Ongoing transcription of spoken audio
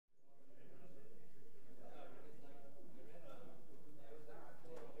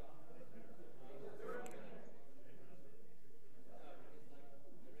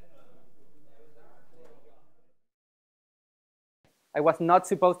I was not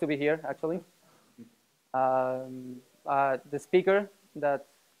supposed to be here, actually. The speaker that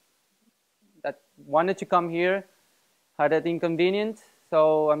wanted to come here had an inconvenience,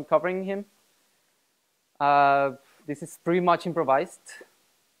 so I'm covering him. This is pretty much improvised,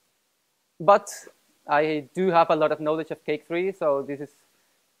 but I do have a lot of knowledge of Cake 3, so this is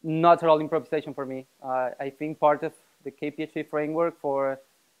not at all improvisation for me. I've been part of the CakePHP framework for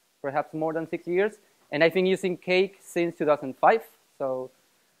perhaps more than 6 years, and I've been using Cake since 2005, so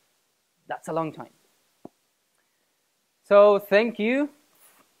that's a long time. So thank you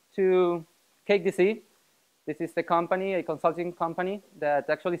to CakeDC. This is the company, a consulting company, that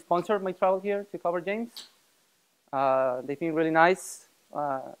actually sponsored my travel here to cover James. They've been really nice,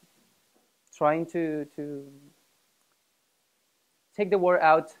 trying to take the word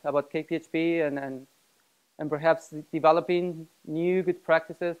out about CakePHP and perhaps developing new good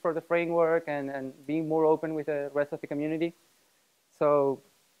practices for the framework and being more open with the rest of the community. So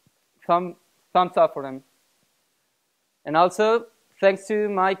thumbs up for them. And also, thanks to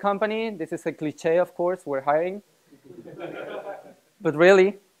my company, this is a cliche, of course, we're hiring. But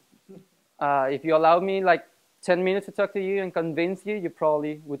really, if you allow me like 10 minutes to talk to you and convince you, you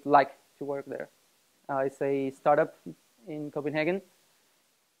probably would like to work there. It's a startup in Copenhagen.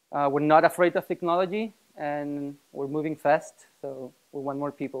 We're not afraid of technology, and we're moving fast, so we want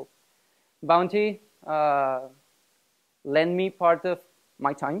more people. Bounty lend me part of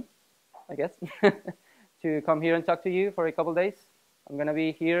my time, I guess, to come here and talk to you for a couple days. I'm going to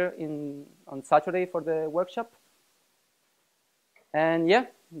be here on Saturday for the workshop. And yeah,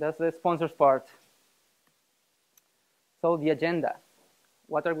 that's the sponsors part. So the agenda.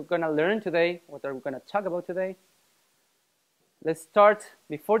 What are we going to learn today? What are we going to talk about today? Let's start,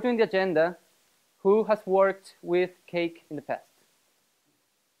 before doing the agenda, who has worked with Cake in the past?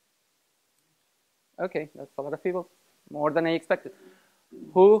 Okay, that's a lot of people, more than I expected.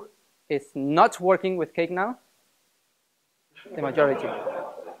 Who is not working with Cake now? The majority.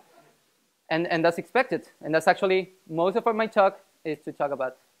 And that's expected. And that's actually, most of my talk is to talk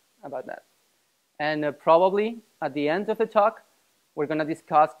about that. And probably at the end of the talk, we're going to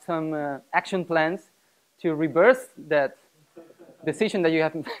discuss some action plans to reverse that decision that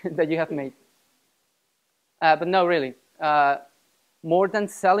you have made. But no, really. More than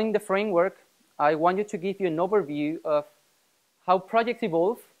selling the framework, I want you to give you an overview of how projects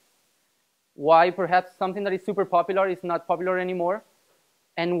evolve, why perhaps something that is super popular is not popular anymore,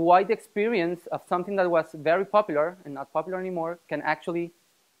 and why the experience of something that was very popular and not popular anymore can actually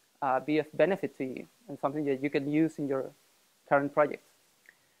be of benefit to you and something that you can use in your current project.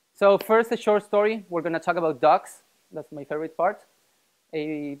 So first, a short story. We're going to talk about docs. That's my favorite part.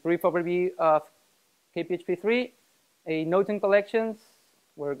 A brief overview of CakePHP 3, a note and collections.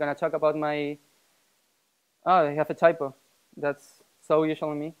 We're going to talk about my... Oh, I have a typo. That's so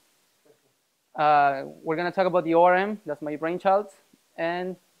usual in me. We're going to talk about the ORM. That's my brainchild.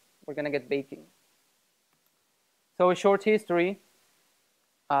 And we're going to get baking. So a short history.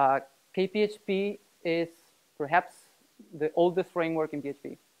 CakePHP is perhaps the oldest framework in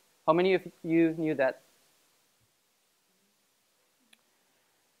PHP. How many of you knew that?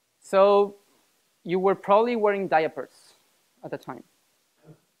 So you were probably wearing diapers at the time.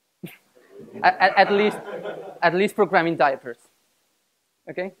 at least programming diapers.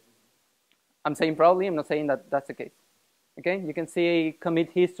 Okay? I'm saying probably, I'm not saying that that's the case. Okay? You can see a commit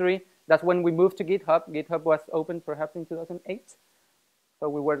history. That's when we moved to GitHub. GitHub was opened perhaps in 2008. So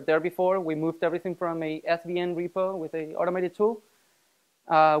we were there before. We moved everything from a SVN repo with an automated tool.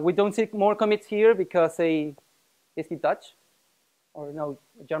 We don't see more commits here because is he Dutch? Or no,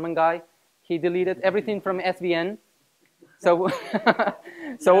 a German guy. He deleted everything from SVN. So, yeah,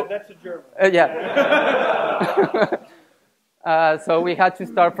 that's a German. Yeah. So we had to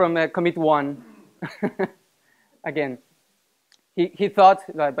start from commit 1 again. He thought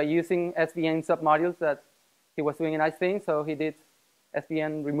that by using SVN submodules that he was doing a nice thing, so he did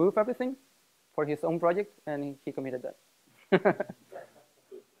SVN remove everything for his own project, and he committed that.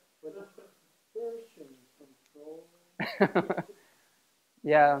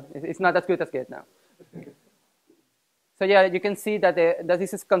 Yeah, it's not as good as Git now. So yeah, you can see that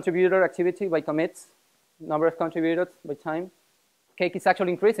this is contributor activity by commits, number of contributors by time. Cake is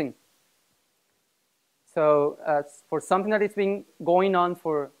actually increasing. So for something that has been going on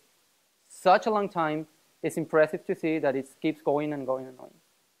for such a long time, it's impressive to see that it keeps going and going and going.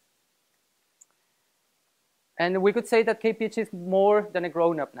 And we could say that CakePHP is more than a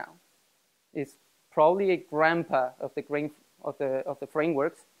grown-up now. It's probably a grandpa of the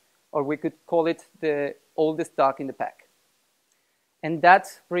frameworks, or we could call it the oldest dog in the pack. And that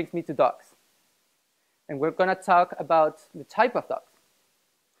brings me to docs. And we're going to talk about the type of docs.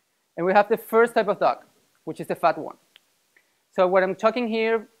 And we have the first type of doc, which is the fat one. So what I'm talking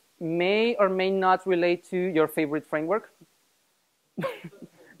here may or may not relate to your favorite framework,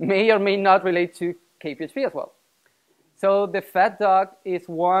 may or may not relate to CakePHP as well. So the fat doc is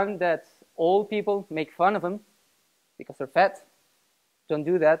one that all people make fun of them because they're fat. Don't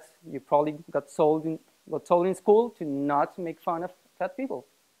do that. You probably got told in school to not make fun of fat people.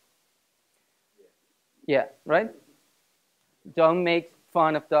 Yeah, right? Don't make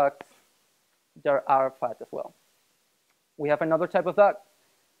fun of docs that are fat as well. We have another type of doc,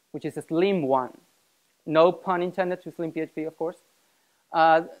 which is a slim one. No pun intended to slim PHP, of course.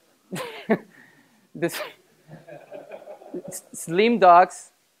 This slim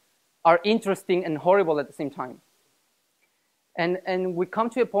docs are interesting and horrible at the same time. And we come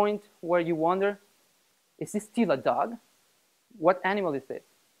to a point where you wonder, is this still a dog? What animal is this?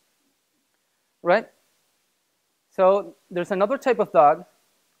 Right? So there's another type of dog,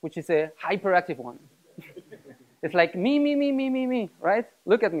 which is a hyperactive one. It's like me, right?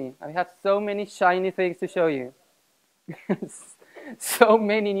 Look at me. I have so many shiny things to show you. So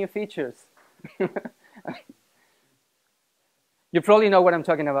many new features. You probably know what I'm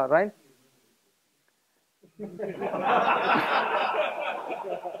talking about, right?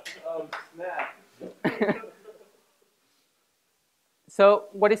 Oh, snap. So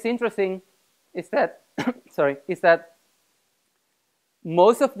what is interesting is that, is that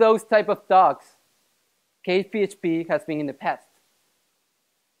most of those type of docs, CakePHP has been in the past.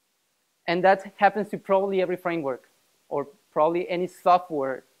 And that happens to probably every framework or probably any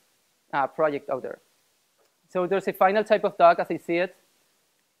software project out there. So there's a final type of doc as I see it.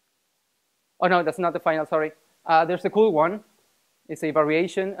 Oh no, that's not the final, sorry. There's a cool one. It's a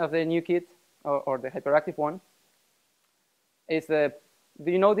variation of the new kit or the hyperactive one. It's do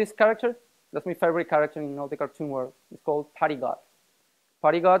you know this character? That's my favorite character in all the cartoon world. It's called Party God.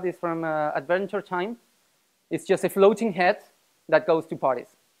 Party God is from Adventure Time. It's just a floating head that goes to parties.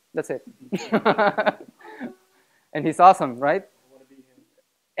 That's it. And he's awesome, right? I want to be him.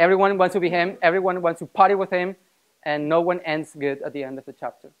 Everyone wants to be him. Everyone wants to party with him. And no one ends good at the end of the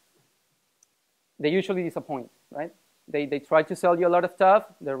chapter. They usually disappoint, right? They try to sell you a lot of stuff.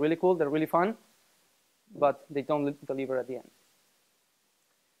 They're really cool. They're really fun. But they don't deliver at the end.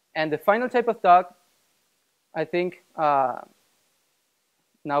 And the final type of doc, I think, now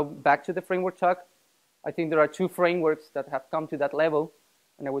back to the framework talk, I think there are two frameworks that have come to that level.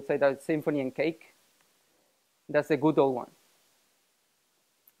 And I would say that it's Symfony and Cake. That's the good old one.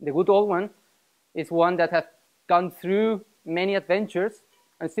 The good old one is one that has gone through many adventures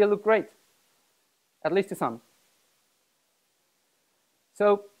and still look great, at least to some.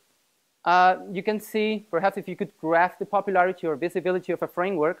 So you can see, perhaps if you could graph the popularity or visibility of a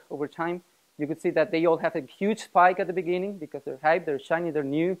framework over time, you could see that they all have a huge spike at the beginning because they're hype, they're shiny, they're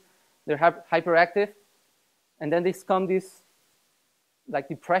new, they're hyperactive. And then there's come this like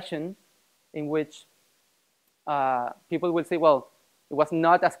depression in which people will say, well, it was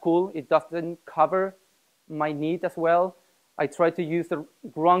not as cool. It doesn't cover my need as well. I tried to use the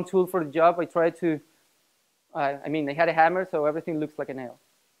wrong tool for the job. I tried to, I mean, I had a hammer, so everything looks like a nail.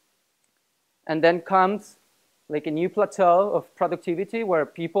 And then comes like a new plateau of productivity where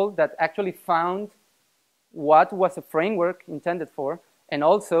people that actually found what was a framework intended for, and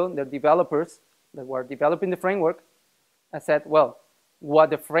also the developers that were developing the framework, I said, well, what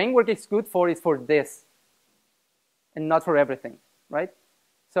the framework is good for is for this, and not for everything, right?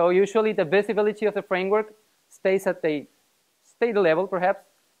 So usually the visibility of the framework stays at the state level, perhaps,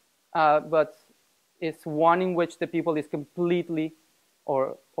 but it's one in which the people is completely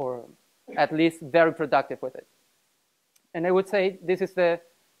or at least very productive with it. And I would say this is the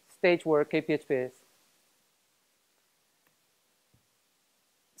stage where CakePHP is.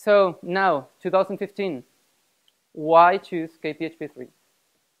 So now, 2015, why choose CakePHP 3?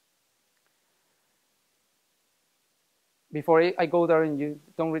 Before I go there and you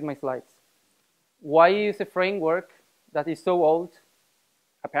don't read my slides, why use a framework that is so old,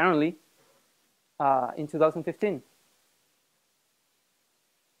 apparently, in 2015?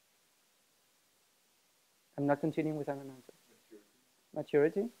 I'm not continuing without an answer.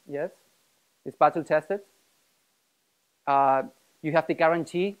 Maturity, yes. It's battle tested. You have the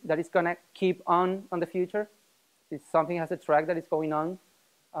guarantee that it's going to keep on the future. If something has a track that is going on,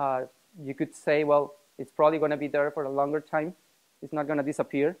 you could say, well, it's probably going to be there for a longer time. It's not going to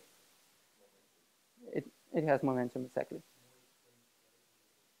disappear. It has momentum, exactly.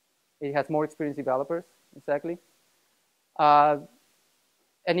 It has more experienced developers, exactly. And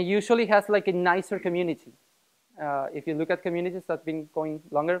it usually has like a nicer community. If you look at communities that have been going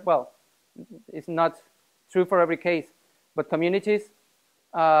longer, well, it's not true for every case. But communities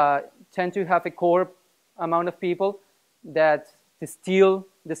tend to have a core amount of people that distill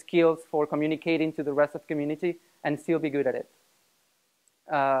the skills for communicating to the rest of the community and still be good at it.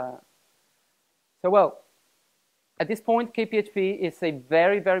 Well, at this point, CakePHP is a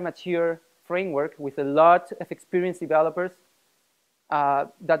very, very mature framework with a lot of experienced developers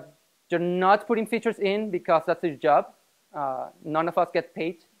that they're not putting features in because that's their job. None of us get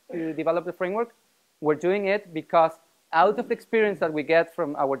paid to develop the framework. We're doing it because out of the experience that we get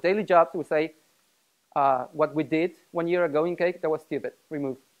from our daily jobs, we say, what we did 1 year ago in Cake, that was stupid,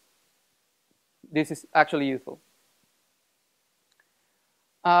 remove. This is actually useful.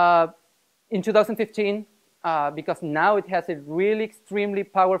 In 2015, because now it has a really extremely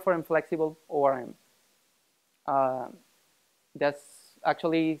powerful and flexible ORM. That's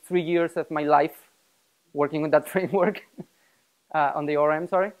actually 3 years of my life working on that framework, on the ORM,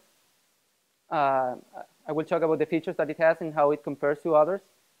 sorry. I will talk about the features that it has and how it compares to others.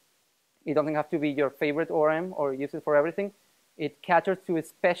 It doesn't have to be your favorite ORM or use it for everything. It caters to a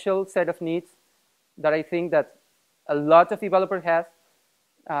special set of needs that I think that a lot of developers have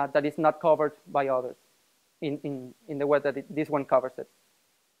that is not covered by others in the way that this one covers it.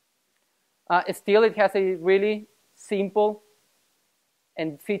 Still, it has a really simple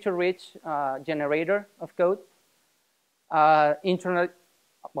and feature-rich generator of code. IATN,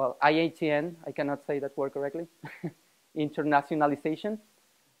 I cannot say that word correctly, internationalization.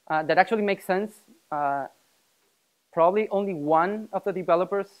 That actually makes sense. Probably only one of the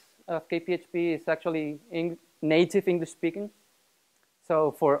developers of CakePHP is actually native English speaking.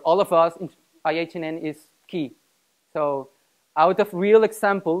 So for all of us, IATN is key. So out of real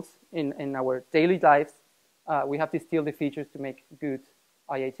examples in our daily lives, we have to steal the features to make good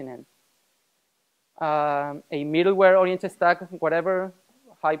IATN. A middleware-oriented stack, whatever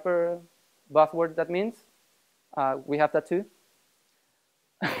hyper buzzword that means, we have that too.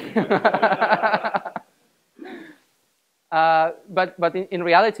 But in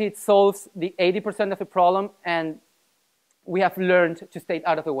reality, it solves the 80% of the problem, and we have learned to stay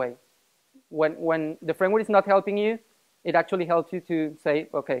out of the way. When the framework is not helping you, it actually helps you to say,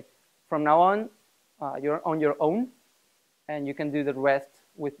 okay, from now on, you're on your own, and you can do the rest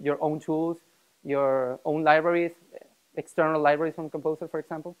with your own tools, your own libraries, external libraries from Composer, for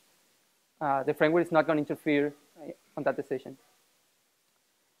example. The framework is not going to interfere on that decision.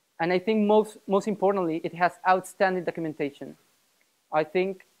 And I think most importantly, it has outstanding documentation. I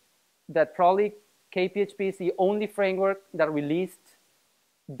think that probably CakePHP is the only framework that released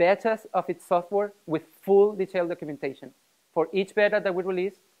betas of its software with full detailed documentation. For each beta that we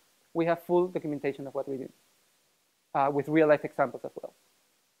release, we have full documentation of what we do, with real-life examples as well.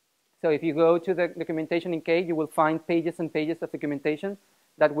 So if you go to the documentation in Cake, you will find pages and pages of documentation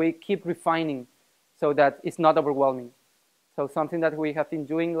that we keep refining so that it's not overwhelming. So something that we have been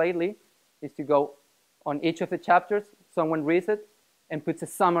doing lately is to go on each of the chapters, someone reads it, and puts a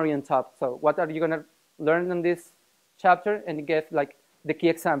summary on top. So what are you going to learn in this chapter? And you get like the key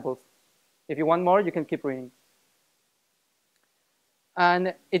examples. If you want more, you can keep reading.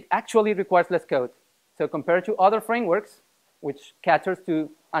 And it actually requires less code. So compared to other frameworks, which caters to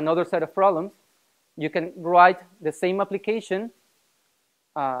another set of problems, you can write the same application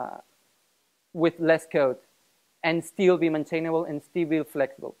with less code and still be maintainable and still be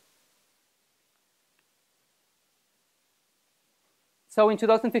flexible. So in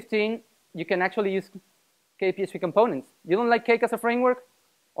 2015, you can actually use CakePHP components. You don't like Cake as a framework,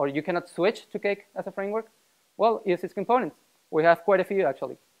 or you cannot switch to Cake as a framework? Well, use its components. We have quite a few,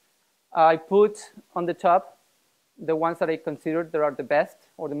 actually. I put on the top the ones that I consider that are the best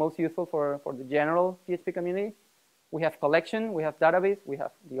or the most useful for the general PHP community. We have collection, we have database, we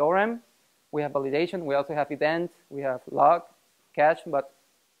have the ORM, we have validation, we also have event, we have log, cache, but,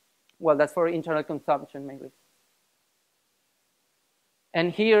 well, that's for internal consumption mainly.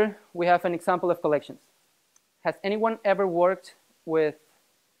 And here we have an example of collections. Has anyone ever worked with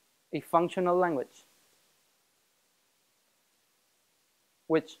a functional language?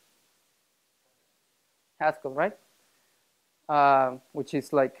 Which? Haskell, right? Which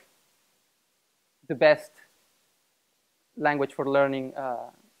is like the best language for learning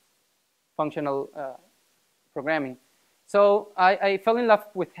functional programming. So I fell in love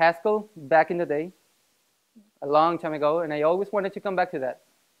with Haskell back in the day, a long time ago, and I always wanted to come back to that,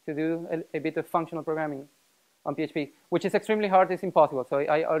 to do a bit of functional programming on PHP, which is extremely hard, it's impossible. So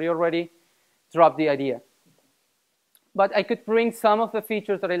I already dropped the idea. But I could bring some of the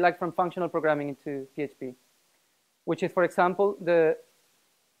features that I like from functional programming into PHP, which is, for example,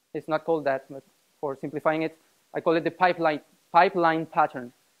 it's not called that, but for simplifying it, I call it the pipeline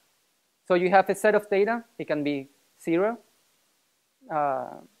pattern. So you have a set of data. It can be 0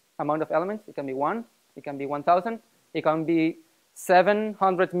 amount of elements. It can be 1. It can be 1,000. It can be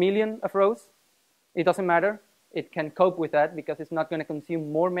 700 million of rows. It doesn't matter. It can cope with that because it's not going to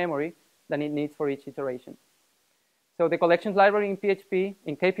consume more memory than it needs for each iteration. So the collections library in PHP,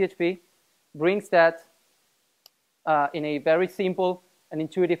 in CakePHP, brings that in a very simple and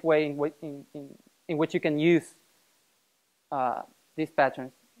intuitive way in which you can use these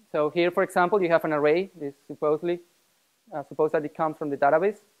patterns. So here, for example, you have an array. This suppose that it comes from the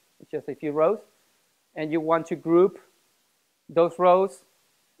database. It's just a few rows. And you want to group those rows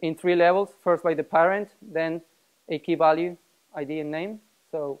in 3 levels, first by the parent, then a key value, ID, and name.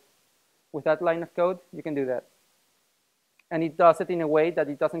 So with that line of code, you can do that. And it does it in a way that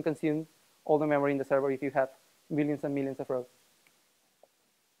it doesn't consume all the memory in the server if you have millions and millions of rows.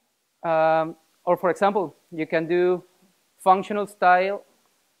 Or for example, you can do functional style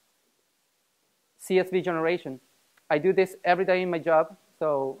CSV generation. I do this every day in my job,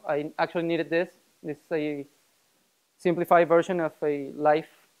 so I actually needed this. This is a simplified version of a live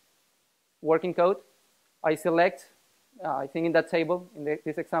working code. I select, I think in that table, in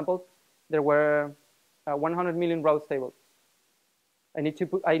this example, there were 100 million rows tables. I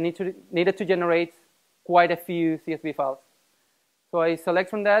needed to generate quite a few CSV files. So I select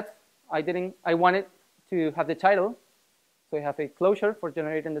from that. I wanted to have the title. So I have a closure for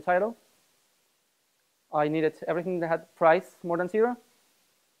generating the title. I needed everything that had price more than 0.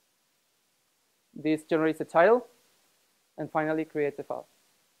 This generates the title, and finally creates a file.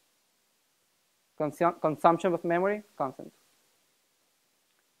 Consumption of memory, constant.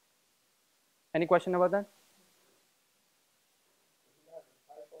 Any question about that?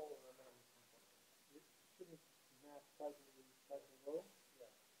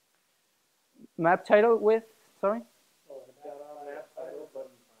 Map title with, sorry?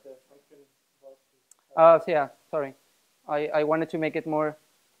 So yeah, sorry. I wanted to make it more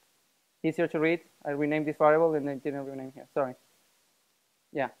easier to read. I renamed this variable and I didn't rename here. Sorry.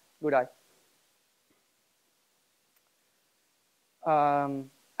 Yeah, good eye.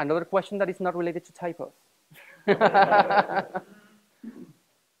 Another question that is not related to typos.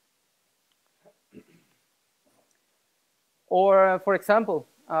 Or, for example,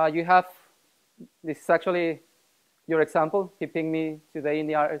 you have, this is actually your example. He pinged me today in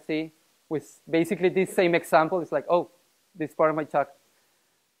the RC with basically this same example. It's like, oh, this is part of my talk.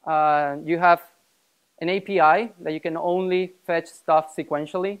 You have an API that you can only fetch stuff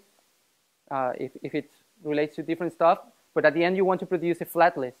sequentially if it relates to different stuff. But at the end, you want to produce a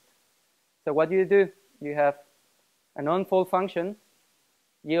flat list. So what do? You have an unfold function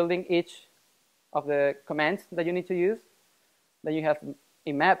yielding each of the commands that you need to use. Then you have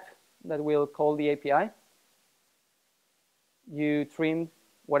a map that will call the API. You trim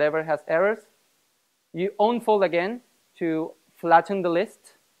whatever has errors. You unfold again to flatten the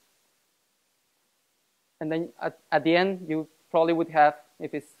list. And then at the end, you probably would have,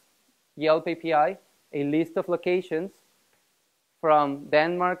 if it's Yelp API, a list of locations from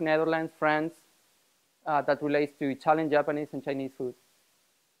Denmark, Netherlands, France, that relates to Italian, Japanese, and Chinese food.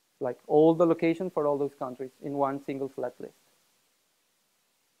 Like all the locations for all those countries in one single flat list.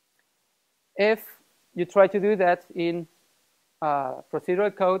 If you try to do that in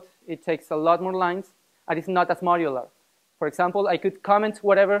procedural code, it takes a lot more lines, and it's not as modular. For example, I could comment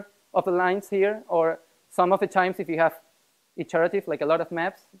whatever of the lines here, or some of the times if you have iterative, like a lot of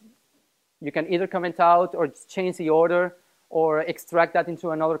maps, you can either comment out or change the order or extract that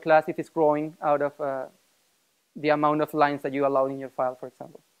into another class if it's growing out of the amount of lines that you allow in your file, for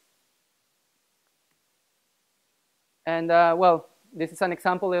example. And well, this is an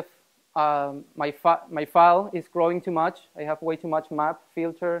example of my file is growing too much. I have way too much map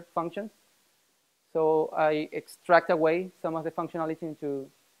filter functions. So I extract away some of the functionality into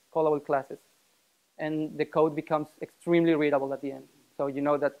callable classes. And the code becomes extremely readable at the end. So you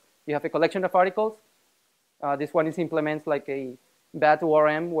know that you have a collection of articles. This one implements like a bad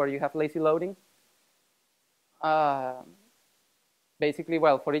ORM where you have lazy loading. Basically,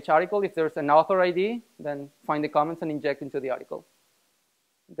 well, for each article, if there's an author ID, then find the comments and inject into the article.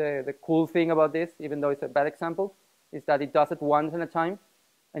 The cool thing about this, even though it's a bad example, is that it does it once at a time,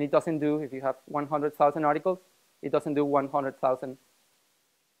 and it doesn't do, if you have 100,000 articles, it doesn't do 100,000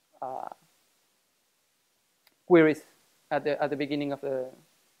 queries at the beginning of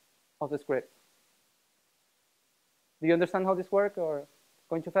the script. Do you understand how this works, or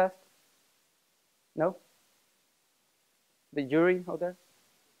going too fast? No? The jury out there?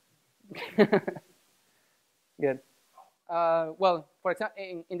 Good. Well, for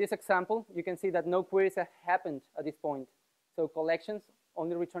example, in this example, you can see that no queries have happened at this point. So collections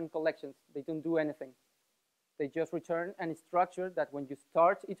only return collections. They don't do anything. They just return a structure that when you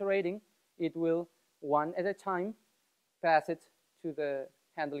start iterating, it will, one at a time, pass it to the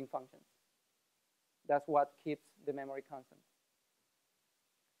handling functions. That's what keeps the memory constant.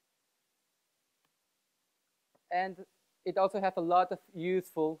 And it also has a lot of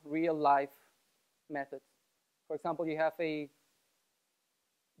useful real-life methods. For example, you have a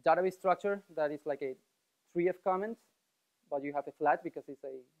database structure that is like a tree of comments, but you have a flat because it's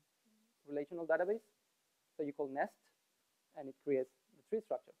a relational database. So you call nest, and it creates the tree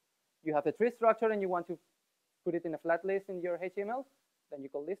structure. You have the tree structure, and you want to put it in a flat list in your HTML, then you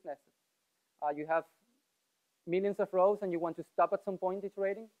call this nested. You have millions of rows, and you want to stop at some point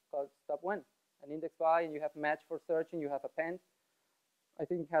iterating, called stop when. An index by, and you have match for searching, you have append. I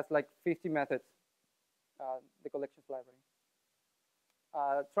think it has like 50 methods, the collections library.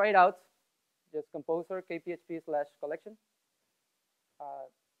 Try it out. Just composer, CakePHP/collection.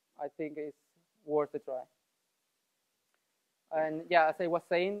 I think it's worth a try. And yeah, as I was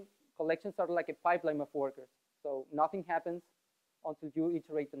saying, collections are like a pipeline of workers. So nothing happens until you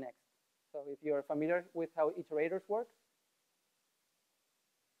iterate the next. So if you're familiar with how iterators work,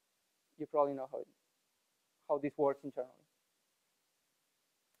 you probably know how this works internally.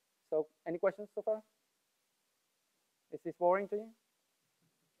 So any questions so far? Is this boring to you?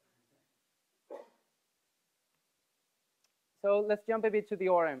 So let's jump a bit to the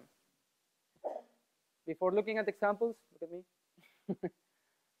ORM. Before looking at examples, look at me.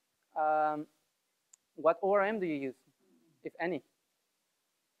 What ORM do you use, if any?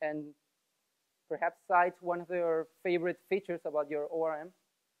 And perhaps cite one of your favorite features about your ORM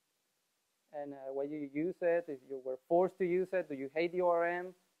and why you use it, if you were forced to use it, do you hate the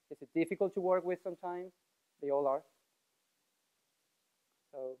ORM? Is it difficult to work with sometimes? They all are.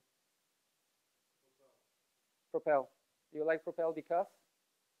 So, Propel. Do you like Propel because?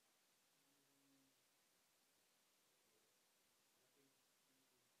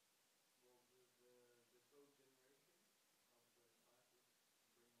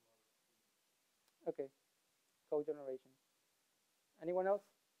 Okay, code generation. Anyone else?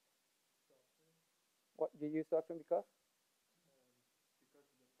 What you use Doctrine because? Because of the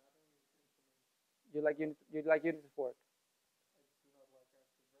pattern it implements. You like unit of work. I do not like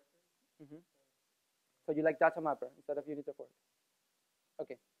active record. Mm-hmm. So you like data mapper instead of unit of work.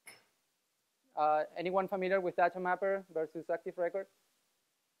 Okay. Anyone familiar with data mapper versus active record?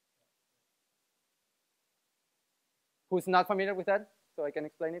 Who's not familiar with that? So I can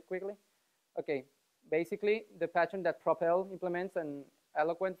explain it quickly. Okay. Basically, the pattern that Propel implements and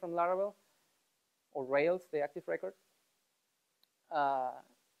Eloquent from Laravel, or Rails, the active record,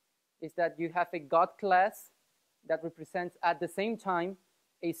 is that you have a God class that represents at the same time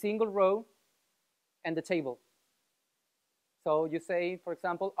a single row and the table. So you say, for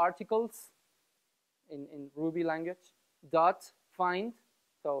example, articles in Ruby language, dot find.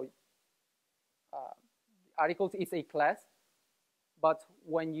 So articles is a class, but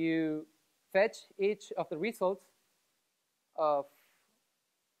when you fetch each of the results of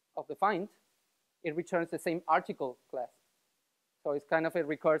the find, it returns the same article class. So it's kind of a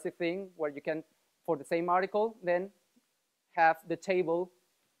recursive thing where you can, for the same article, then have the table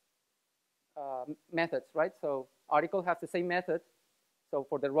methods, right? So article has the same method. So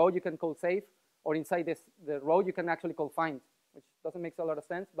for the row, you can call save, or inside the row, you can actually call find, which doesn't make a lot of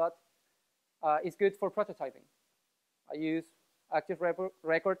sense, but it's good for prototyping. I use active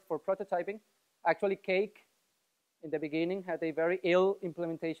record for prototyping. Actually, Cake, in the beginning, had a very ill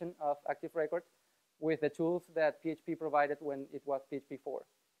implementation of active record with the tools that PHP provided when it was PHP 4.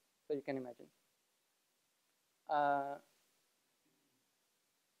 So you can imagine.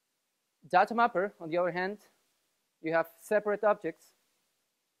 Data mapper, on the other hand, you have separate objects.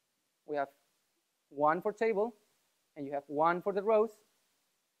 We have one for table, and you have one for the rows,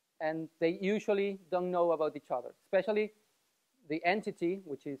 and they usually don't know about each other, especially the entity,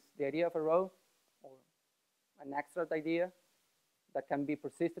 which is the idea of a row, or an abstract idea that can be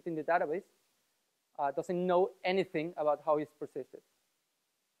persisted in the database, doesn't know anything about how it's persisted.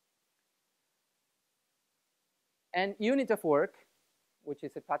 And unit of work, which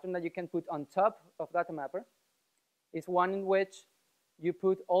is a pattern that you can put on top of data mapper, is one in which you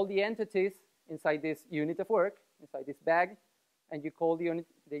put all the entities inside this unit of work, inside this bag, and you call the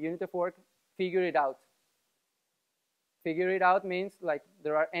unit of work figure it out. Figure it out means like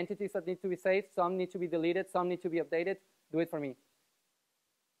there are entities that need to be saved, some need to be deleted, some need to be updated. Do it for me.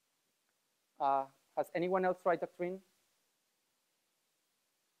 Has anyone else tried Doctrine?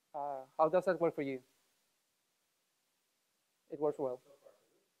 How does that work for you? It works well.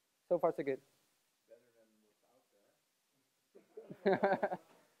 So far, so good. Better than what's out there.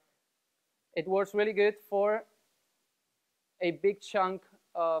 It works really good for a big chunk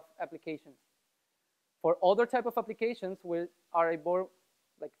of applications. For other type of applications, which are a more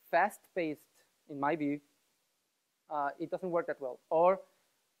like fast-paced, in my view, it doesn't work that well. Or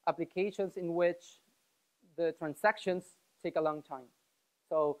applications in which the transactions take a long time.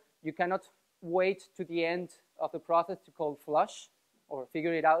 So you cannot wait to the end of the process to call flush or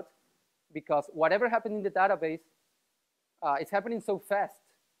figure it out, because whatever happened in the database, it's happening so fast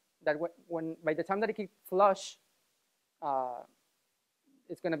that by the time that it keeps flush,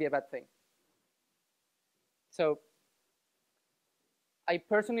 it's going to be a bad thing. So I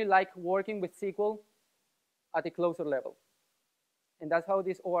personally like working with SQL at a closer level. And that's how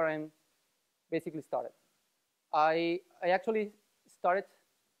this ORM basically started. I actually started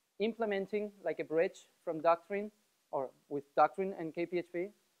implementing like a bridge from Doctrine, or with Doctrine and CakePHP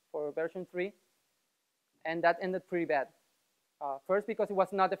for version 3. And that ended pretty bad. First, because it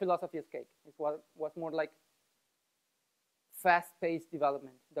was not the philosophy of Cake. It was more like fast-paced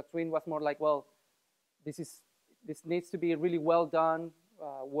development. Doctrine was more like, well, this needs to be really well done,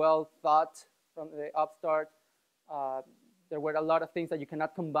 well thought from the upstart. There were a lot of things that you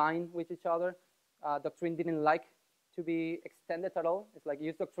cannot combine with each other. Doctrine didn't like to be extended at all. It's like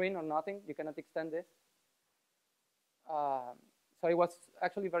use Doctrine or nothing. You cannot extend this. So it was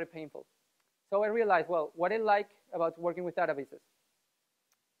actually very painful. So I realized, well, what I like about working with databases.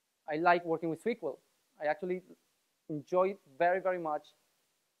 I like working with SQL. I actually enjoy very, very much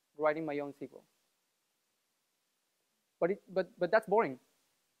writing my own SQL. But that's boring.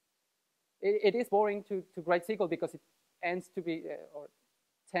 It is boring to write SQL because it tends to be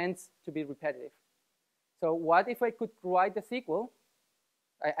repetitive. So what if I could write the SQL?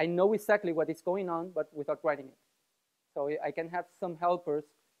 I know exactly what is going on, but without writing it. So I can have some helpers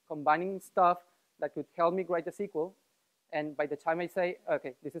combining stuff that could help me write the SQL. And by the time I say,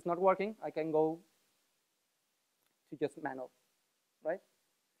 okay, this is not working, I can go to just manual, right?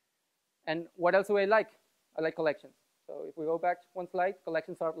 And what else do I like? I like collections. So if we go back one slide,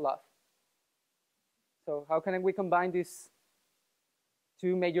 collections are love. So how can we combine these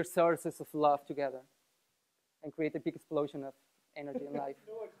two major sources of love together and create a big explosion of energy and life?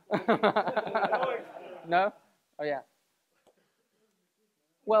 No? Oh, yeah.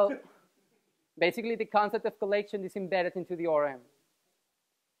 Well, basically, the concept of collection is embedded into the ORM.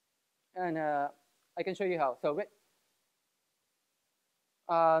 And I can show you how. So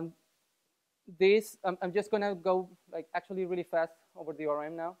I'm just going to go like actually really fast over the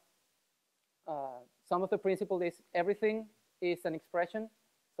ORM now. Some of the principle is everything is an expression.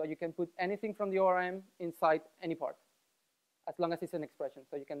 So you can put anything from the ORM inside any part, as long as it's an expression.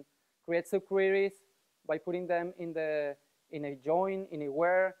 So you can create subqueries by putting them in a join, in a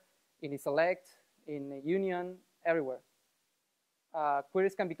where, in a select, in a union, everywhere.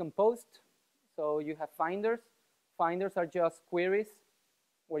 Queries can be composed. So you have finders. Finders are just queries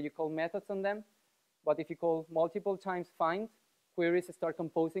where you call methods on them. But if you call multiple times find, queries start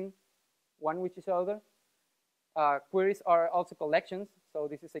composing one with each other. Queries are also collections. So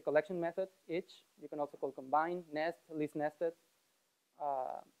this is a collection method, each. You can also call combine, nest, least nested,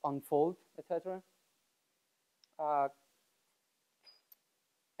 unfold, etc.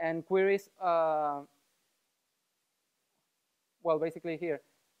 And queries, well, basically here,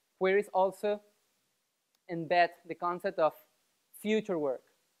 queries also embed the concept of future work.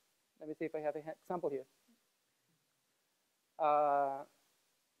 Let me see if I have an example here.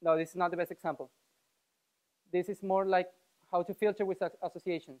 No, this is not the best example. This is more like how to filter with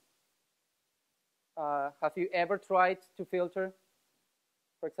associations. Have you ever tried to filter?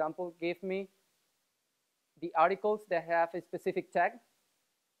 For example, give me the articles that have a specific tag.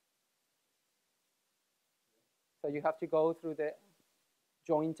 So you have to go through the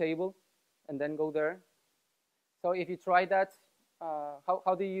join table and then go there. So if you try that,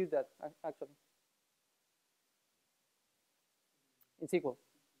 how do you use that actually? In SQL.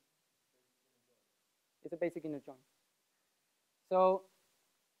 It's a basic inner join. So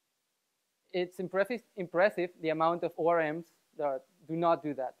it's impressive the amount of ORMs that do not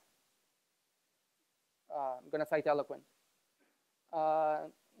do that. I'm going to cite Eloquent.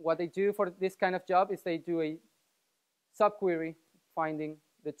 What they do for this kind of job is they do a subquery finding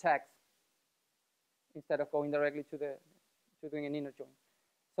the tags instead of going directly to doing an inner join.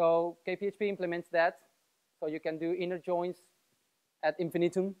 So CakePHP implements that. So you can do inner joins ad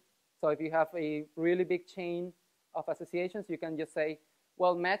infinitum. So if you have a really big chain of associations, you can just say,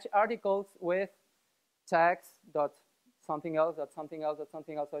 well, match articles with tags dot something else, dot something else, dot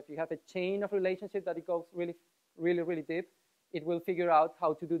something else. So if you have a chain of relationship that it goes really, really, really deep, it will figure out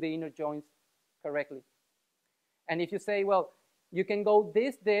how to do the inner joins correctly. And if you say, well, you can go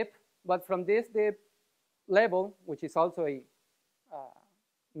this deep, but from this deep level, which is also a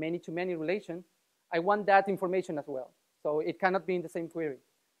many-to-many relation, I want that information as well. So it cannot be in the same query.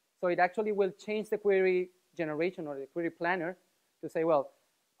 So it actually will change the query generation or the query planner to say, well,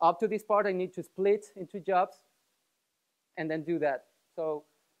 up to this part, I need to split into jobs and then do that. So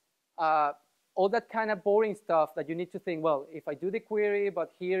all that kind of boring stuff that you need to think, well, if I do the query,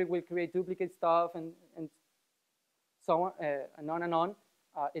 but here it will create duplicate stuff and so on and on,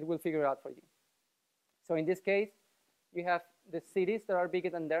 it will figure it out for you. So in this case, you have the cities that are bigger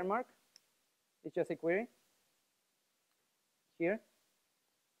than Denmark. It's just a query. Here,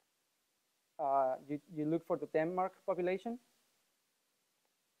 you look for the Denmark population.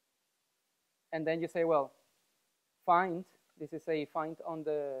 And then you say, well, find, this is a find on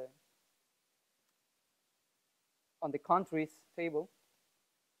the countries table.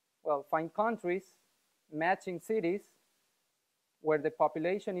 Well, find countries matching cities where the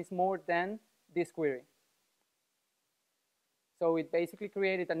population is more than this query. So it basically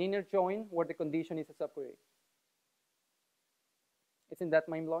created an inner join where the condition is a subquery. Isn't that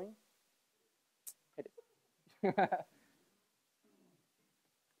mind-blowing? It is.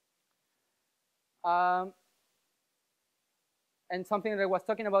 And something that I was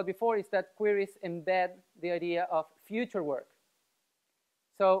talking about before is that queries embed the idea of future work.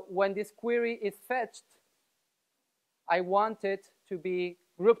 So when this query is fetched, I want it to be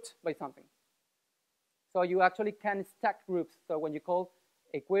grouped by something. So you actually can stack groups. So when you call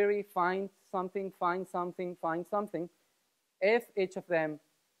a query, find something, find something, find something, if each of them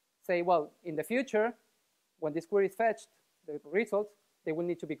say, well, in the future, when this query is fetched, the results, they will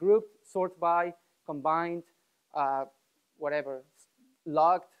need to be grouped, sort by, combined, whatever,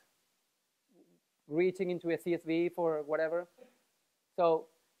 logged, reaching into a CSV for whatever. So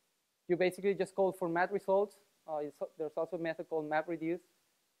you basically just call format results. There's also a method called MapReduce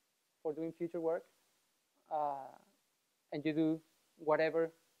for doing future work. And you do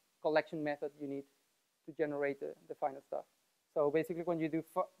whatever collection method you need to generate the final stuff. So basically when you do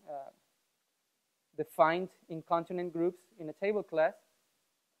the find in continent groups in a table class,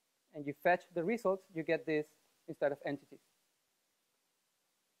 and you fetch the results, you get this instead of entities.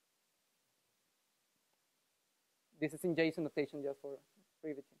 This is in JSON notation just for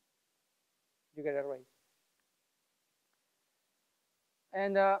brevity. You get it right.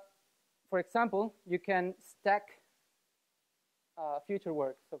 And for example, you can stack future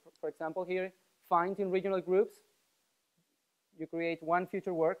work. So for example here, find in regional groups. You create one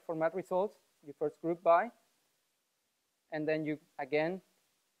future work format results. You first group by. And then you, again,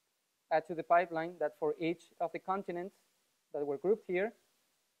 add to the pipeline that for each of the continents that were grouped here,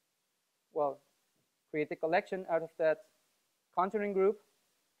 well, create a collection out of that continent group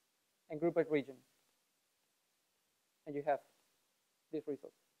and group by region. And you have this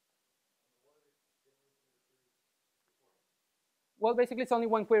result. Well, basically, it's only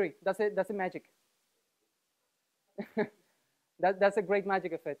one query. That's a magic. That's a great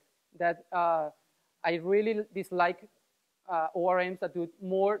magic effect. That I really dislike ORMs that do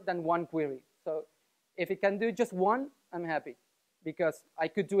more than one query. So if it can do just one, I'm happy, because I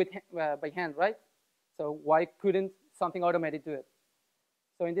could do it by hand, right? So why couldn't something automated do it?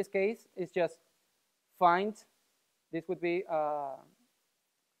 So in this case, it's just find. This would be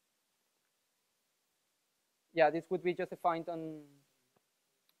this would be just a find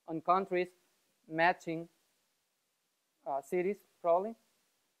on countries matching cities probably,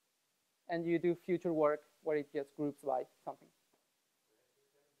 and you do future work where it just groups by something.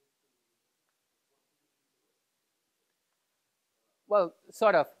 Well,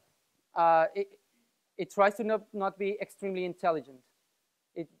 sort of. It tries to not be extremely intelligent.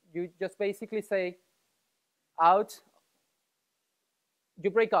 You just basically say out, you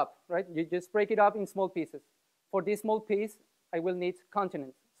break up, right? You just break it up in small pieces. For this small piece, I will need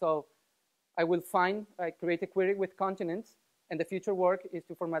continents. So I will create a query with continents, and the future work is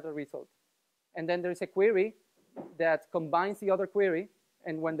to format the result. And then there's a query that combines the other query,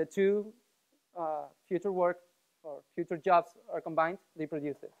 and when the two future work or future jobs are combined, they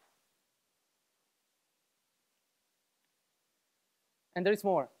produce it. And there's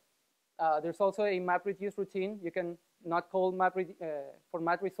more. There's also a MapReduce routine. You can not call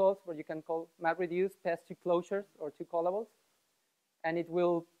format results, but you can call MapReduce pass two closures or two callables, and it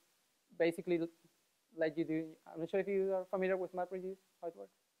will basically let you do. I'm not sure if you are familiar with MapReduce, how it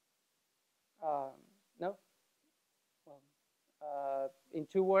works. No? Well, in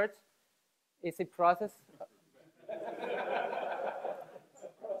 2 words, it's a process.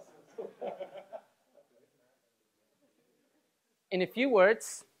 In a few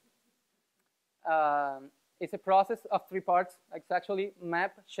words, It's a process of 3 parts. It's actually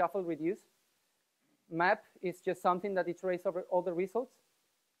map, shuffle, reduce. Map is just something that iterates over all the results,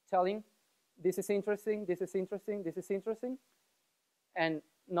 telling this is interesting, this is interesting, this is interesting. And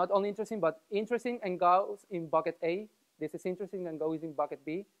not only interesting, but interesting and goes in bucket A. This is interesting and goes in bucket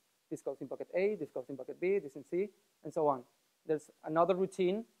B. This goes in bucket A, this goes in bucket B, this in C, and so on. There's another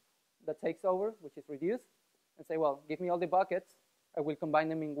routine that takes over, which is reduce, and say, well, give me all the buckets. I will combine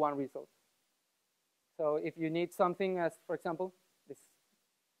them in one result. So if you need something as, for example, this,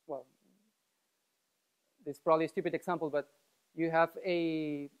 well, this is probably a stupid example, but you have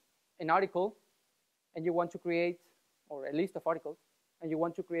an article, and you want to create, or a list of articles, and you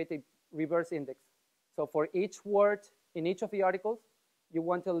want to create a reverse index. So for each word in each of the articles, you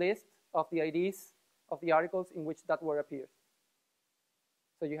want a list of the IDs of the articles in which that word appears.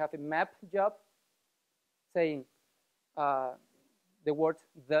 So you have a map job saying the word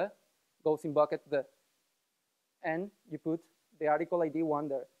the goes in bucket the, and you put the article ID 1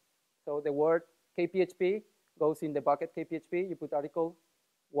 there. So the word CakePHP goes in the bucket CakePHP, you put article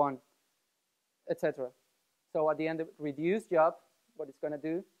 1, etc. So at the end of reduce job, what it's going to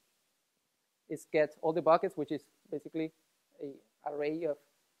do is get all the buckets, which is basically an array of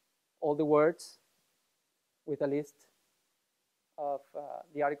all the words with a list of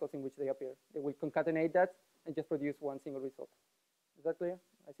the articles in which they appear. They will concatenate that and just produce one single result. Is that clear?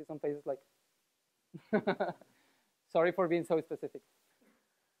 I see some faces like, sorry for being so specific.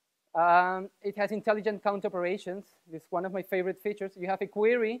 It has intelligent count operations. This is one of my favorite features. You have a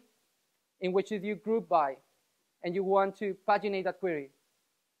query in which you do group by, and you want to paginate that query.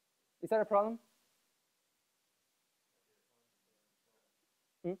 Is that a problem?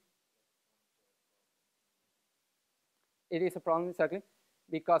 It is a problem, exactly,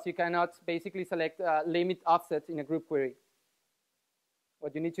 because you cannot basically select limit offsets in a group query.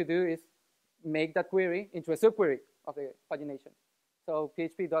 What you need to do is make that query into a subquery of the pagination. So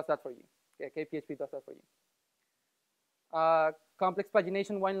PHP does that for you. Okay, CakePHP does that for you. Complex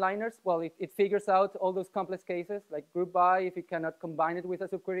pagination one-liners, well, it figures out all those complex cases, like group by. If you cannot combine it with a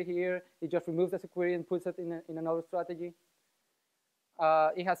subquery here, it just removes the subquery and puts it in another strategy.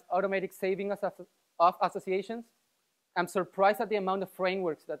 It has automatic saving of associations. I'm surprised at the amount of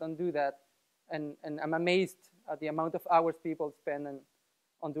frameworks that don't do that, and I'm amazed at the amount of hours people spend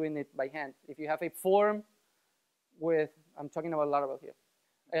on doing it by hand. If you have a form with, I'm talking about Laravel here.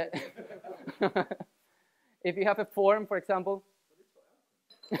 If you have a form, for example,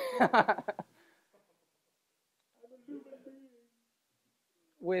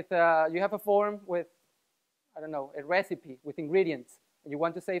 with you have a form with, I don't know, a recipe with ingredients, and you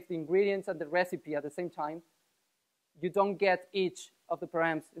want to save the ingredients and the recipe at the same time, you don't get each of the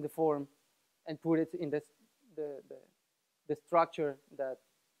params in the form and put it in the structure that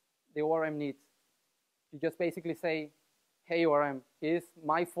the ORM needs. You just basically say, hey ORM, here's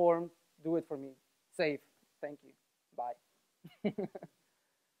my form, do it for me, save, thank you, bye.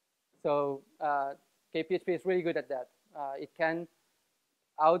 So CakePHP is really good at that. It can,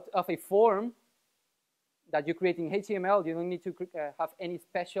 out of a form that you create in HTML, you don't need to have any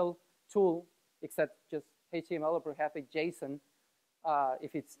special tool except just HTML or perhaps a JSON.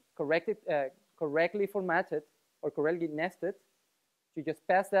 If it's correctly formatted or correctly nested, you just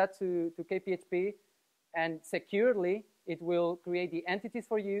pass that to CakePHP, and securely it will create the entities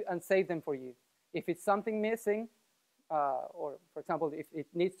for you and save them for you. If it's something missing, or for example, if it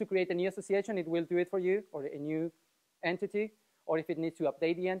needs to create a new association, it will do it for you, or a new entity, or if it needs to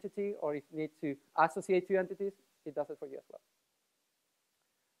update the entity, or if it needs to associate two entities, it does it for you as well.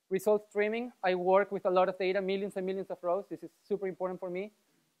 Result streaming, I work with a lot of data, millions and millions of rows. This is super important for me.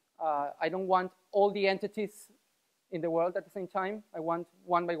 I don't want all the entities in the world at the same time. I want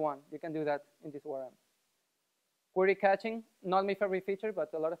one by one. You can do that in this ORM. Query caching, not my favorite feature,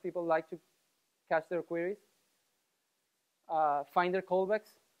 but a lot of people like to cache their queries. Finder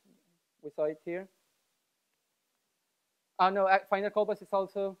callbacks, we saw it here. No, Finder callbacks is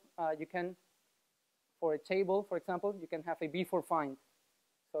also, you can, for a table, for example, you can have a before find.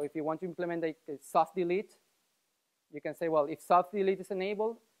 So if you want to implement a soft delete, you can say, well, if soft delete is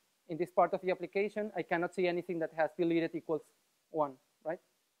enabled in this part of the application, I cannot see anything that has deleted equals 1, right?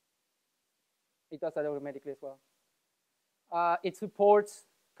 It does that automatically as well. It supports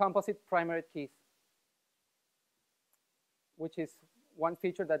composite primary keys, which is one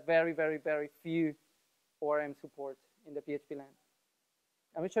feature that very, very, very few ORM support in the PHP land.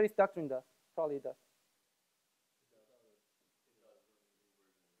 I'm not sure if Doctrine does. Probably it does.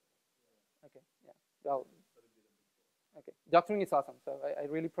 Okay, yeah. Well, okay. Doctrine is awesome. So I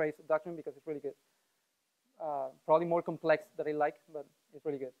really praise Doctrine because it's really good. Probably more complex than I like, but it's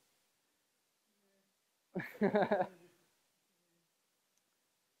really good.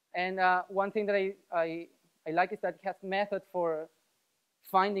 And one thing that I like is that it has method for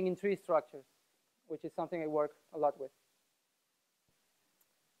finding in tree structures, which is something I work a lot with.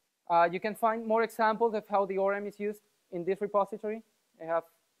 You can find more examples of how the ORM is used in this repository. I have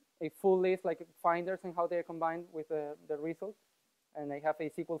a full list, like finders and how they're combined with the result. And I have a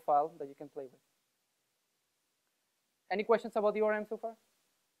SQL file that you can play with. Any questions about the ORM so far?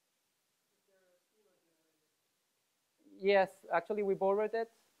 Yes, actually we borrowed it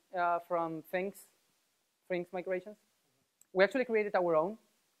from Things migrations. We actually created our own.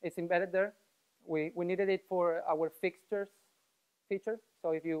 It's embedded there. We needed it for our fixtures feature.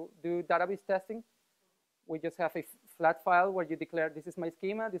 So if you do database testing, we just have a flat file where you declare, this is my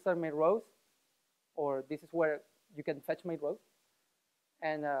schema, these are my rows, or this is where you can fetch my rows.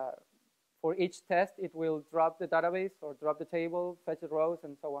 And for each test, it will drop the database or drop the table, fetch the rows,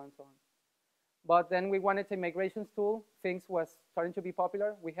 and so on and so on. But then we wanted a migrations tool. Things was starting to be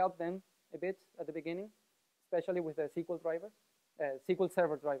popular. We helped them a bit at the beginning, especially with the SQL driver, SQL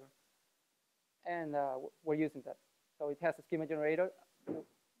Server driver. And we're using that. So it has a schema generator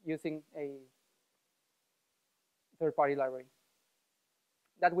using a third-party library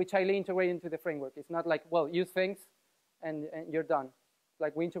that we tightly integrate into the framework. It's not like, well, use things and you're done.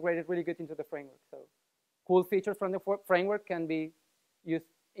 Like we integrated really good into the framework. So cool features from the framework can be used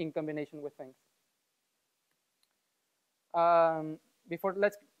in combination with things. Before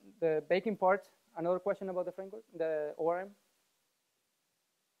the baking part, another question about the framework, the ORM.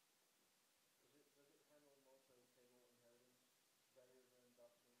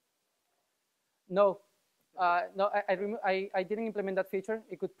 No, no, I didn't implement that feature.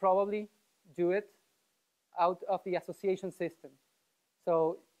 It could probably do it out of the association system.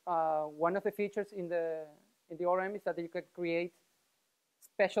 So one of the features in the ORM is that you can create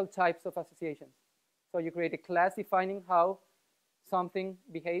special types of associations. So you create a class defining how something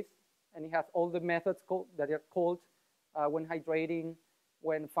behaves, and it has all the methods that are called when hydrating,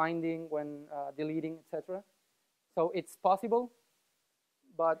 when finding, when deleting, etc. So it's possible,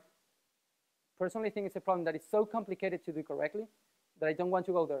 but personally I think it's a problem that is so complicated to do correctly that I don't want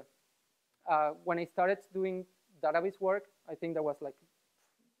to go there. When I started doing database work, I think that was like,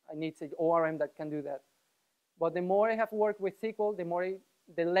 I need an ORM that can do that. But the more I have worked with SQL,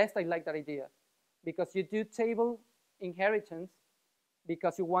 the less I like that idea. Because you do table inheritance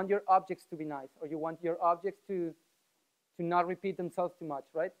because you want your objects to be nice, or you want your objects to not repeat themselves too much,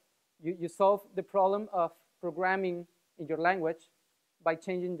 right? You solve the problem of programming in your language by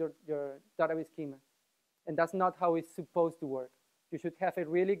changing your database schema. And that's not how it's supposed to work. You should have a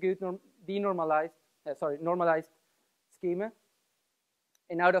really good normalized schema.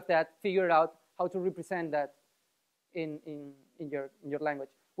 And out of that, figure out how to represent that in your language,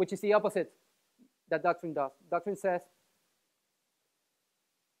 which is the opposite that doctrine does. Doctrine says,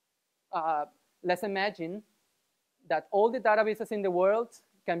 let's imagine that all the databases in the world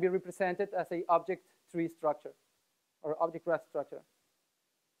can be represented as an object tree structure or object graph structure,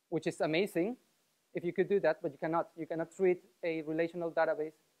 which is amazing if you could do that, but you cannot. You cannot treat a relational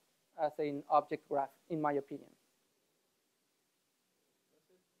database as an object graph, in my opinion. Does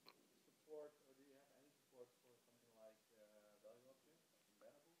it support, or do you have any support for something like value objects,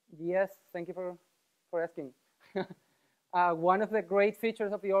 like embeddables? Yes, thank you for asking. One of the great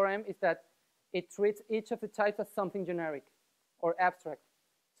features of the ORM is that it treats each of the types as something generic or abstract.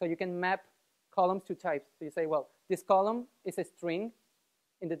 So you can map columns to types. So you say, well, this column is a string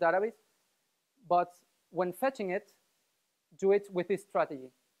in the database, but when fetching it, do it with this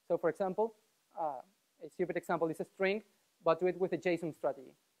strategy. So for example, a stupid example is a string, but do it with a JSON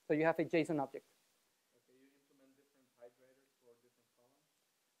strategy. So you have a JSON object. Okay, you implement different hydrators for different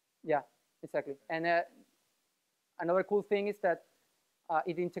columns? Yeah, exactly. And another cool thing is that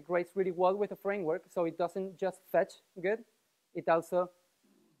it integrates really well with the framework, so it doesn't just fetch good, it also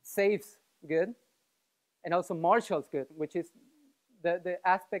saves good, and also marshals good, which is the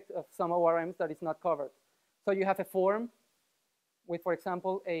aspect of some ORMs that is not covered. So you have a form with, for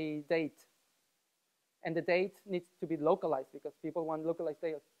example, a date, and the date needs to be localized because people want localized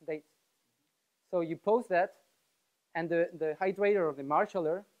dates. So you post that, and the hydrator or the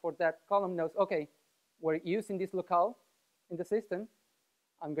marshaller for that column knows, okay, we're using this locale in the system.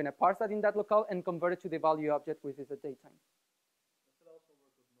 I'm going to parse that in that locale and convert it to the value object, which is the date time. Does it also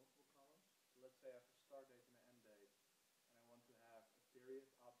work with multiple columns? So let's say I have a start date and an end date, and I want to have a period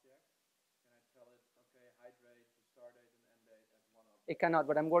object. Can I tell it, okay, hydrate the start date and end date as one object? It cannot,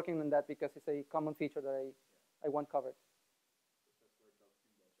 but I'm working on that because it's a common feature that I want covered. Because that's where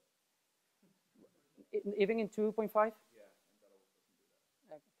doctrine goes up. Even in 2.5? Yeah, embeddable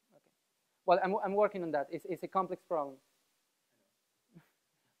doesn't do that. Okay. Well, I'm working on that. It's a complex problem.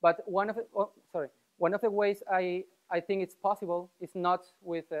 But one of the ways I think it's possible is not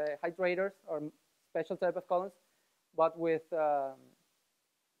with hydrators or special type of columns, but with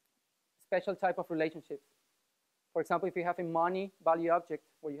special type of relationships. For example, if you have a money value object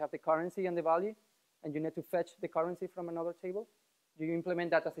where you have the currency and the value, and you need to fetch the currency from another table, you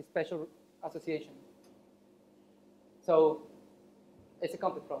implement that as a special association. So it's a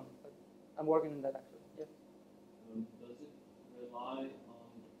complex problem, but I'm working on that actually. Yes. Does it rely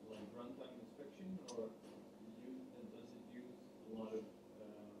on like runtime inspection, or does it use a lot of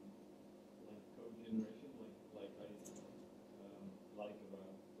like code generation, like I like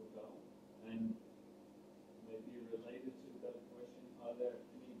about Propel? And maybe related to that question, are there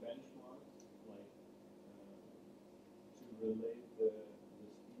any benchmarks like to relate the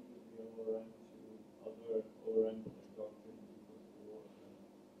speed of the ORM to other ORM like Doctrine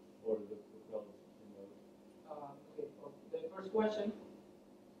or the Propel in those? Okay, well, the first question.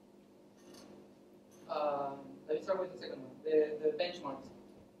 Let me start with the second one, the benchmarks.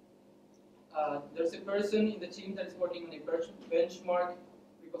 There's a person in the team that is working on a benchmark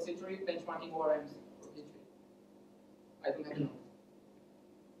repository, benchmarking ORMs for PHP. I don't have enough.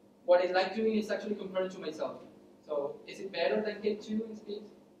 What I like doing is actually compare it to myself. So is it better than Cake2 in speed?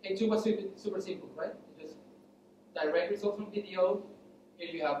 Cake2 was super simple, right? You just direct results from PDO, here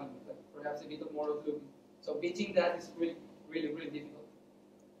you have like perhaps a bit of more of looping. So beating that is really difficult.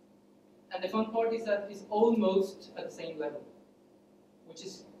 And the fun part is that it's almost at the same level, which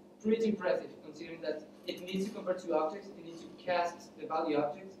is pretty impressive considering that it needs to compare two objects, it needs to cast the value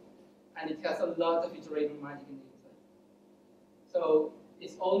objects, and it has a lot of iterator magic in the inside. So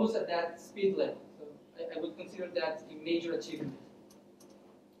it's almost at that speed level. So I would consider that a major achievement.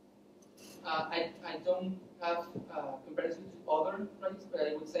 I don't have comparison to other projects, but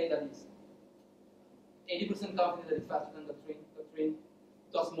I would say that it's 80% confident that it's faster than Doctrine. Doctrine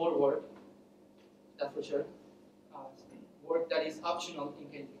does more work, that's for sure. Work that is optional in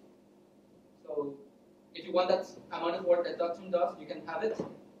KD. So if you want that amount of work that Doctrine does, you can have it,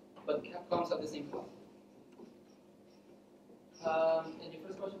 but it comes at the same cost. And your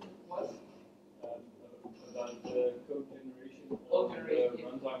first question was? About the code generation or the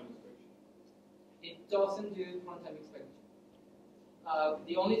runtime inspection. It doesn't do runtime inspection.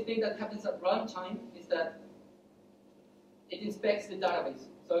 The only thing that happens at runtime is that it inspects the database.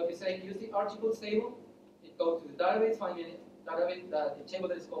 So if you say use the articles table, it goes to the database, finds the table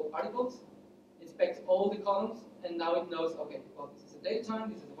that is called articles, inspects all the columns, and now it knows, okay, well, this is a datetime,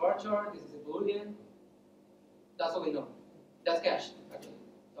 this is a bar chart, this is a Boolean. That's all we know. That's cached, actually.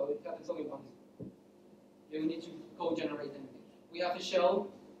 So it happens only once. You don't need to co-generate anything. We have a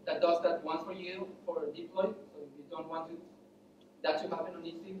shell that does that once for you for deploy. So if you don't want that to happen on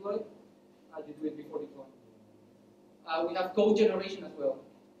each deploy, you do it before deploy. We have code generation as well.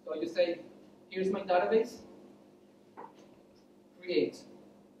 So you say, here's my database, create.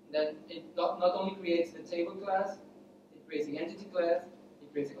 Then it not only creates the table class, it creates the entity class,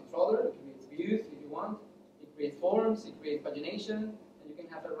 it creates a controller, it creates views if you want, it creates forms, it creates pagination, and you can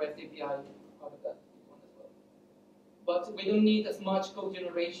have a REST API out of that if you want as well. But we don't need as much code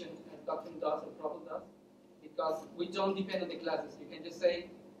generation as Doctrine does or Propel does, because we don't depend on the classes. You can just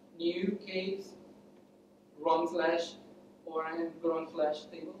say new case run slash or run slash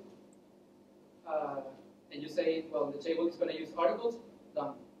table. And you say, well, the table is going to use articles,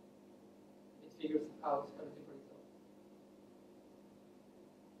 done. It figures out everything for itself.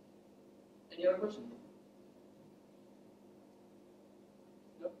 Any other questions?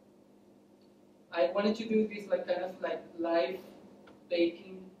 No? I wanted to do this like kind of like live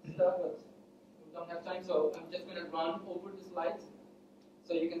baking stuff, but we don't have time, so I'm just going to run over the slides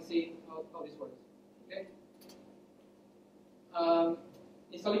so you can see how this works. Okay?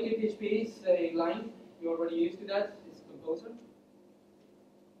 Installing CakePHP is a line. You're already used to that. It's Composer.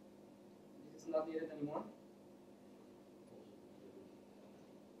 This is not needed anymore.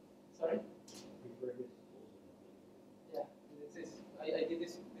 Sorry? Yeah, this is, I did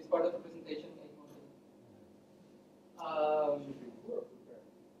this part of the presentation 8 months ago.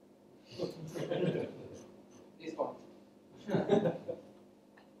 This part.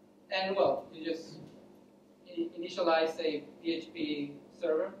 And well, you just initialize a PHP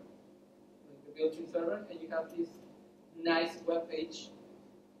server, like the built-in server, and you have this nice web page.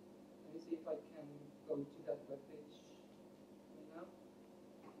 Let me see if I can go to that web page right now.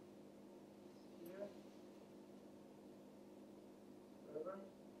 Here. Server.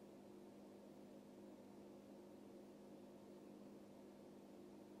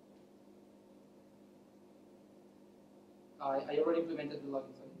 I already implemented the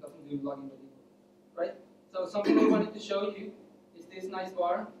login, so it doesn't do login by default, right? So something I wanted to show you is this nice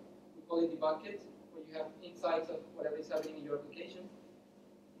bar. We call it the bucket, where you have insights of whatever is happening in your application.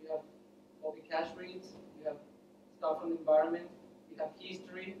 You have all the cache reads, you have stuff from the environment, you have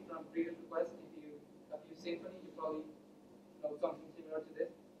history from previous requests. If you have used Symfony, you probably know something similar to this.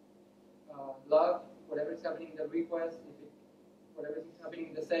 Log, whatever is happening in the request, whatever is happening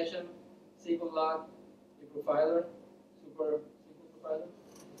in the session, SQL log, the profiler, super simple profiler,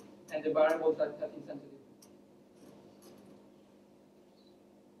 and the variables that have been sent to you.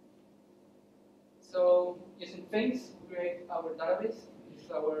 So using things, we create our database. This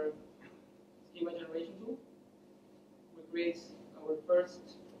is our schema generation tool. We create our first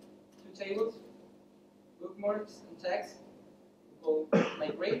two tables, bookmarks and tags. We call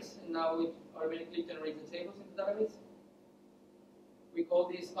migrate, and now it automatically generates the tables in the database. We call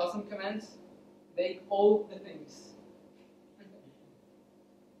these awesome commands, make all the things.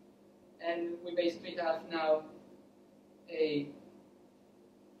 And we basically have now a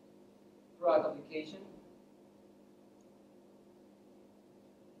Crud application.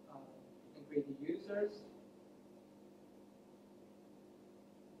 You can create the users,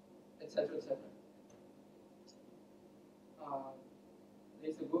 etc., etc.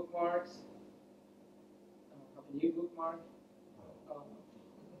 There's the bookmarks. Have a new bookmark. I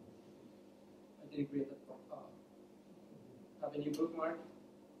didn't create that. Have a new bookmark.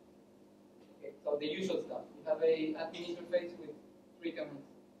 Okay, so the usual stuff. You have a admin interface with 3 commands.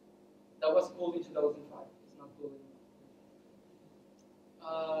 That was pulled in 2005. It's not pulled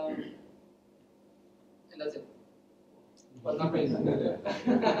anymore. And that's it. But not really.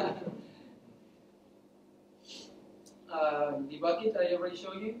 The bucket I already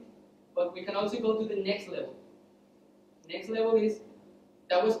showed you, but we can also go to the next level. Next level is,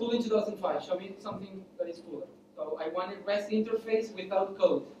 that was pulled in 2005. Show me something that is cooler. So I want a REST interface without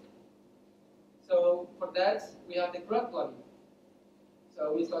code. So for that, we have the Crud plugin.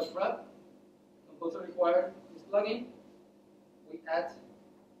 So we start Crud. Composer required this plugin. We add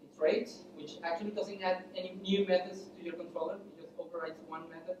its rates, which actually doesn't add any new methods to your controller. It just overrides one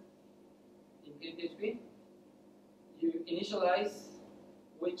method in CakePHP. You initialize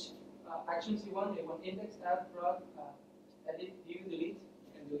which actions you want. You want index, add, Crud, edit, view, delete.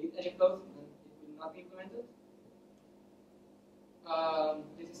 You can delete any of those, and it will not be implemented.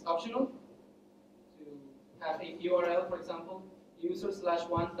 This is optional. To have a URL, for example,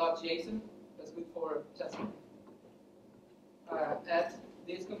 user/1.json. That's good for testing. Add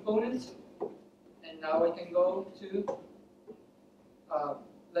this component, and now I can go to,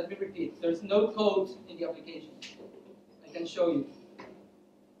 let me repeat, there's no code in the application. I can show you.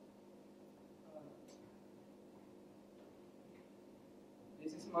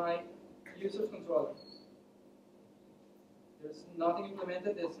 This is my user's controller. There's nothing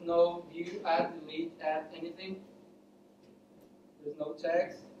implemented, there's no view, add, delete, add anything. There's no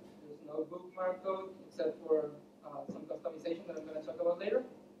tags, there's no bookmark code, except for some customization that I'm going to talk about later.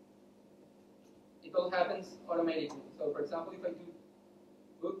 It all happens automatically. So for example, if I do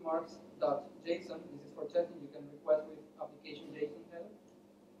bookmarks.json, this is for testing, you can request with application JSON header.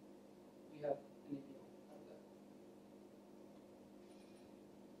 We have an API like that.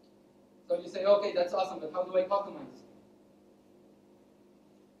 So you say, okay, that's awesome, but how do I customize?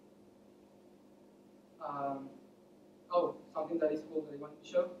 Oh, something that is cool that I wanted to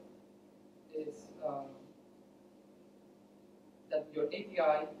show is that your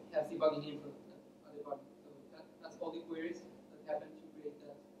API has debugging info at the bottom. So that's all the queries that happen to create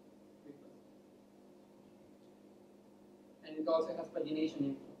that request. And it also has pagination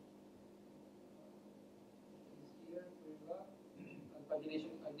info. Here, and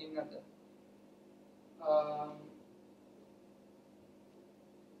pagination, I didn't add that.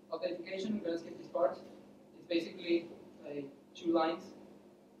 Authentication, I'm going to skip this part. It's basically 2 lines.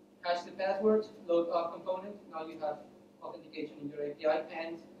 Hash the password, load off component. Now you have authentication in your API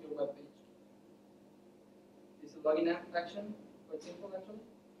and your web page. This is a login action, quite simple actually.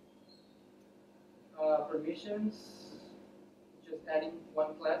 Permissions, just adding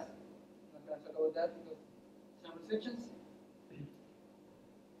 1 class. I'm not going to talk about that because some restrictions.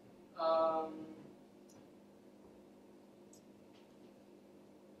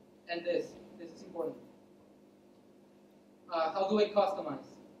 And this is important. How do I customize?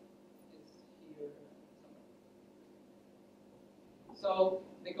 It's here somewhere. So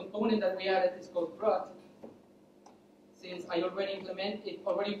the component that we added is called Crud. Since I already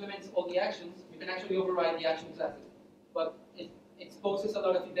implements all the actions, you can actually override the action classes. But it exposes a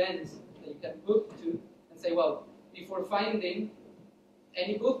lot of events that you can hook to and say, well, before finding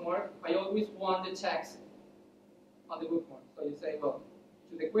any bookmark, I always want the text on the bookmark. So you say, well,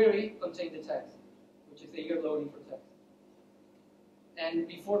 to the query contain the text, which is the eager loading for text. And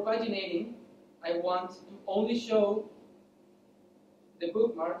before paginating, I want to only show the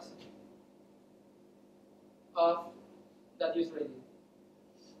bookmarks of that user ID.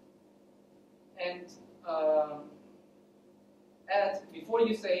 And before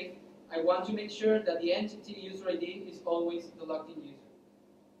you save, I want to make sure that the entity user ID is always the logged-in user.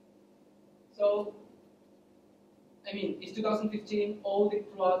 So, I mean, it's 2015, all the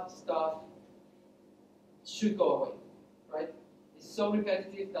Crud stuff should go away, right? It's so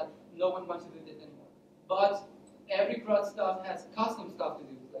repetitive that no one wants to do this anymore. But every Crud stuff has custom stuff to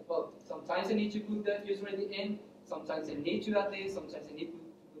do. Like, well, sometimes I need to put the user ID in, sometimes I need to add this, sometimes I need to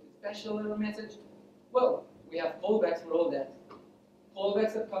put a special error message. Well, we have callbacks for all that.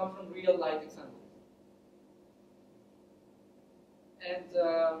 Callbacks that come from real-life examples. And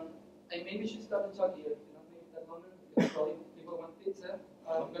I maybe should stop and talk here. Not maybe that longer, because probably people want pizza.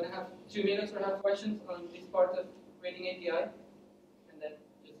 I'm going to have 2 minutes or have questions on this part of creating API, and then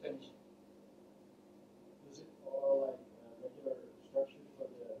just finish. Is it all like regular structure for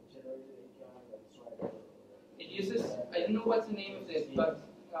the generated API, like Swagger? It uses, I don't know what's the name of this, but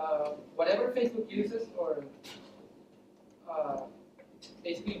whatever Facebook uses, or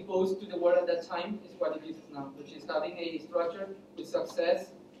basically goes to the word at that time, is what it uses now, which is having a structure with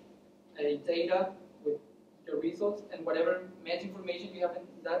success, a data with your results, and whatever match information you have in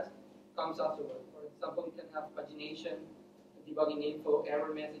that comes afterward. For example, you can have pagination, debugging info,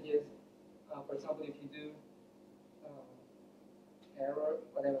 error messages. For example, if you do error,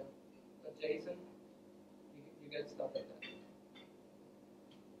 whatever, JSON, you get stuff like that.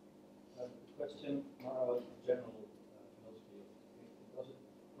 Question more about general philosophy. Does it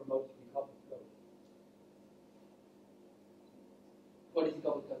promote decoupled code? What is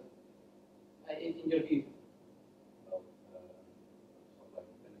decoupled code? In your view? Well, something like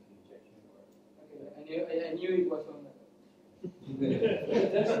dependency injection or. Okay, I knew it was something like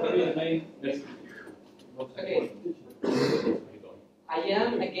that. That's probably the main. Okay. I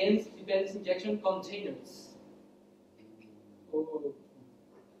am against dependency injection containers. Oh.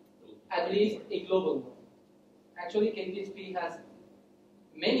 At least a global one. Actually, CakePHP has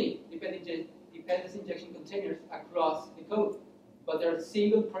many dependency injection containers across the code, but they're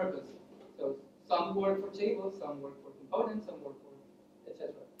single purpose. So some work for tables, some work for components, some work for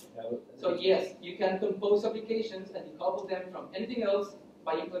etc. Yeah, So yes, you can compose applications and decouple them from anything else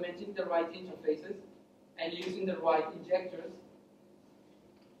by implementing the right interfaces and using the right injectors.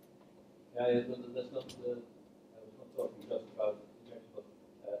 yeah, that's not. I was not talking just about injection, but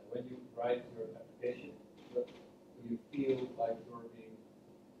when you write your application, do you feel like you're being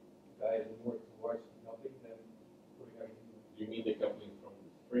guided more towards decoupling than putting everything? You mean decoupling from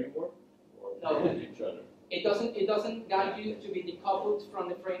the framework or No. from each other? It doesn't guide you to be decoupled from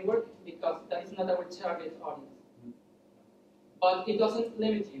the framework because that is not our target audience. But it doesn't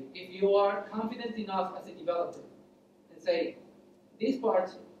limit you. If you are confident enough as a developer and say, this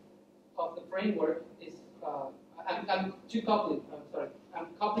part of the framework is, I'm too coupling, I'm sorry, I'm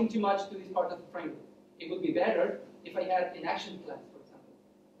coupling too much to this part of the framework. It would be better if I had an action class, for example,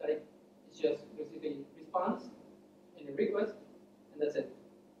 that it's just receive a response and a request, and that's it.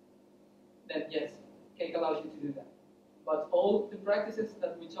 Then yes, Cake allows you to do that. But all the practices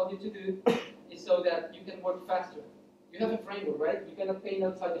that we tell you to do is so that you can work faster. You have a framework, right? You cannot paint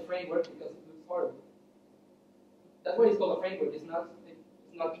outside the framework because it looks horrible. That's why it's called a framework. It's not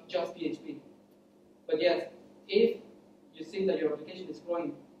just PHP. But yes, if you see that your application is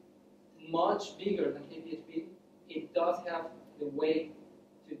growing much bigger than CakePHP, it does have the way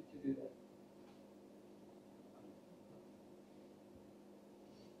to do that.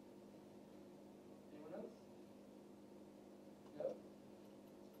 Anyone else? No?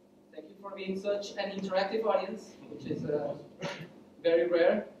 Thank you for being such an interactive audience, which is very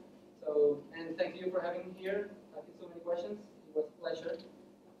rare. So, and thank you for having me here. Asking so many questions. It was a pleasure.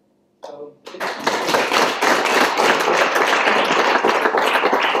 So.